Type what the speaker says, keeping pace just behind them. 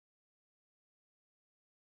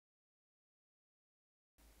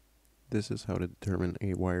This is how to determine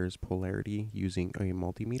a wire's polarity using a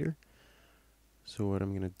multimeter. So what I'm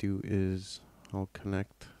going to do is I'll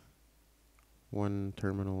connect one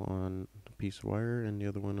terminal on a piece of wire and the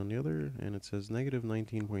other one on the other, and it says negative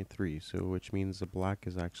 19.3, so which means the black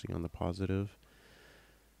is actually on the positive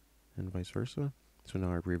and vice versa. So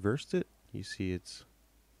now I've reversed it. You see it's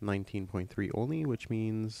 19.3 only, which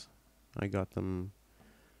means I got them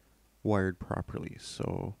wired properly.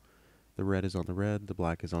 So the red is on the red, the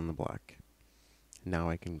black is on the black. Now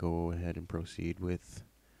I can go ahead and proceed with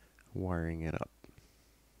wiring it up.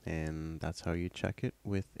 And that's how you check it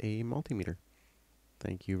with a multimeter.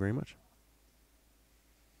 Thank you very much.